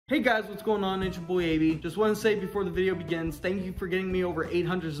Hey guys, what's going on? It's your boy AB. Just want to say before the video begins, thank you for getting me over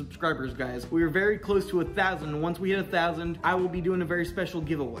 800 subscribers, guys. We are very close to 1,000. Once we hit 1,000, I will be doing a very special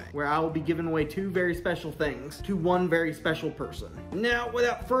giveaway where I will be giving away 2 very special things to one very special person. Now,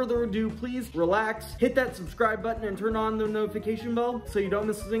 without further ado, please relax, hit that subscribe button and turn on the notification bell so you don't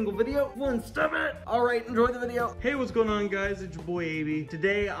miss a single video. One stop it. All right, enjoy the video. Hey, what's going on, guys? It's your boy AB.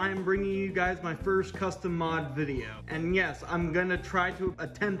 Today, I'm bringing you guys my first custom mod video. And yes, I'm gonna try to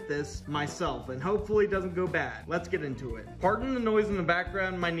attempt this myself and hopefully it doesn't go bad. Let's get into it. Pardon the noise in the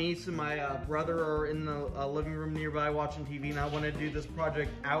background. My niece and my brother are in the living room nearby watching TV, and I want to do this project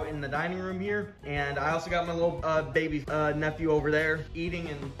out in the dining room here. And I also got my little baby nephew over there eating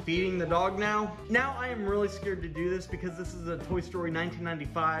and feeding the dog now. Now I am really scared to do this because this is a Toy Story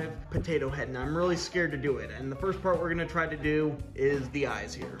 1995 potato head and I'm really scared to do it. And the first part we're gonna try to do is the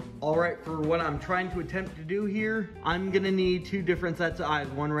eyes here. All right, for what I'm trying to attempt to do here, I'm gonna need 2 different sets of eyes,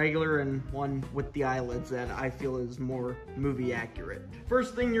 one regular and one with the eyelids that I feel is more movie accurate.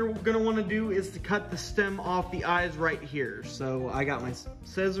 First thing you're gonna wanna do is to cut the stem off the eyes right here. So I got my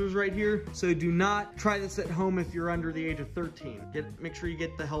scissors right here. So do not try this at home if you're under the age of 13. Make sure you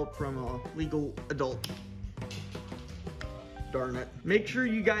get the help from a legal adult. Darn it. Make sure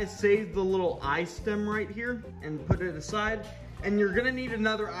you guys save the little eye stem right here and put it aside. And you're gonna need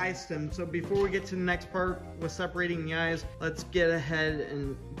another eye stem. So before we get to the next part with separating the eyes, let's get ahead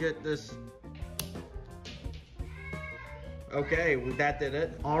and get this. Okay, that did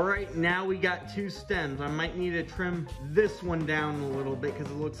it. All right, now we got 2 stems. I might need to trim this one down a little bit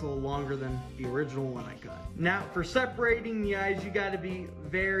because it looks a little longer than the original one I cut. Now for separating the eyes, you gotta be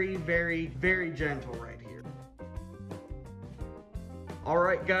very, very, very gentle right here. All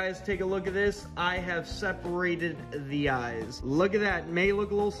right, guys, take a look at this. I have separated the eyes. Look at that, it may look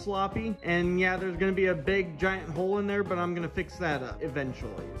a little sloppy. And yeah, there's gonna be a big giant hole in there, but I'm gonna fix that up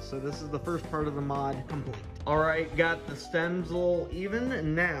eventually. So this is the first part of the mod complete. All right, got the stems a little even.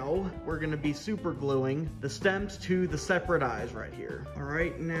 And now we're gonna be super gluing the stems to the separate eyes right here. All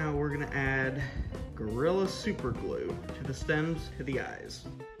right, now we're gonna add Gorilla Super Glue to the stems to the eyes.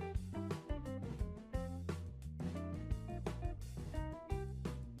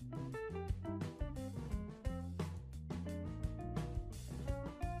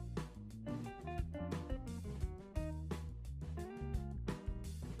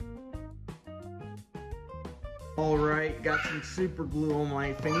 All right, got some super glue on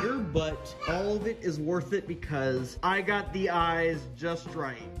my finger, but all of it is worth it because I got the eyes just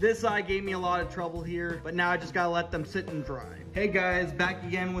right. This eye gave me a lot of trouble here, but now I just gotta let them sit and dry. Hey guys, back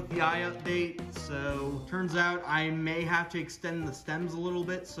again with the eye update. So, turns out I may have to extend the stems a little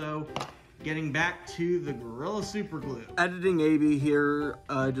bit, so getting back to the Gorilla Super Glue. Editing AB here,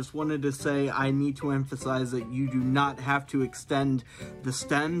 just wanted to say I need to emphasize that you do not have to extend the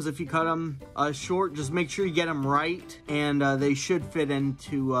stems if you cut them short. Just make sure you get them right, and they should fit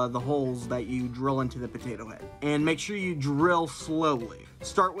into the holes that you drill into the potato head. And make sure you drill slowly.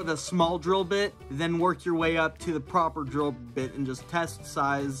 Start with a small drill bit, then work your way up to the proper drill bit and just test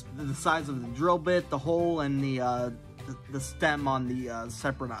the size of the drill bit, the hole, and the stem on the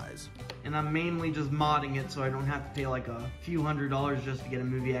separate eyes. And I'm mainly just modding it so I don't have to pay like a few $100s just to get a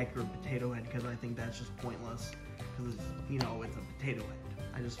movie accurate potato head, because I think that's just pointless because you know it's a potato head.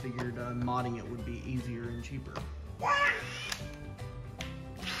 I just figured modding it would be easier and cheaper.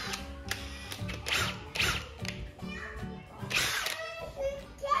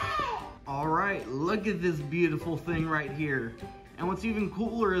 All right, look at this beautiful thing right here. And what's even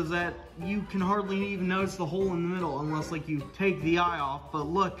cooler is that you can hardly even notice the hole in the middle unless like you take the eye off. But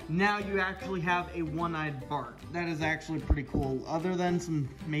look, now you actually have a one-eyed bark. That is actually pretty cool. Other than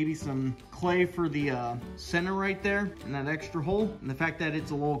maybe some clay for the center right there and that extra hole. And the fact that it's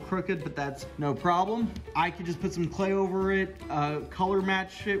a little crooked, but that's no problem. I could just put some clay over it, color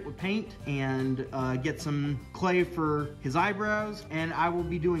match it with paint, and get some clay for his eyebrows. And I will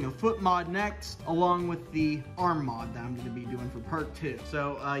be doing a foot mod next, along with the arm mod that I'm gonna be doing for part 2.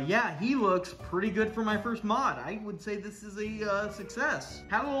 So yeah, he looks pretty good for my first mod. I would say this is a success.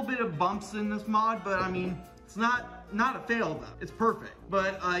 Had a little bit of bumps in this mod, but I mean, it's not a fail though. It's perfect.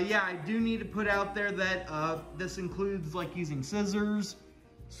 But yeah, I do need to put out there that this includes like using scissors,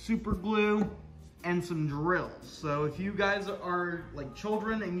 super glue, and some drills. So if you guys are like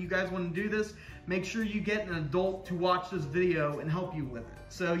children and you guys want to do this, make sure you get an adult to watch this video and help you with it.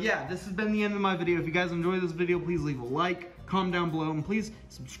 So yeah, this has been the end of my video. If you guys enjoyed this video, please leave a like, comment down below, and please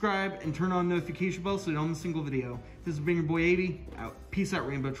subscribe and turn on notification bell so you don't miss a single video. This has been your boy AB, out. Peace out,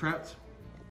 Rainbow Trouts.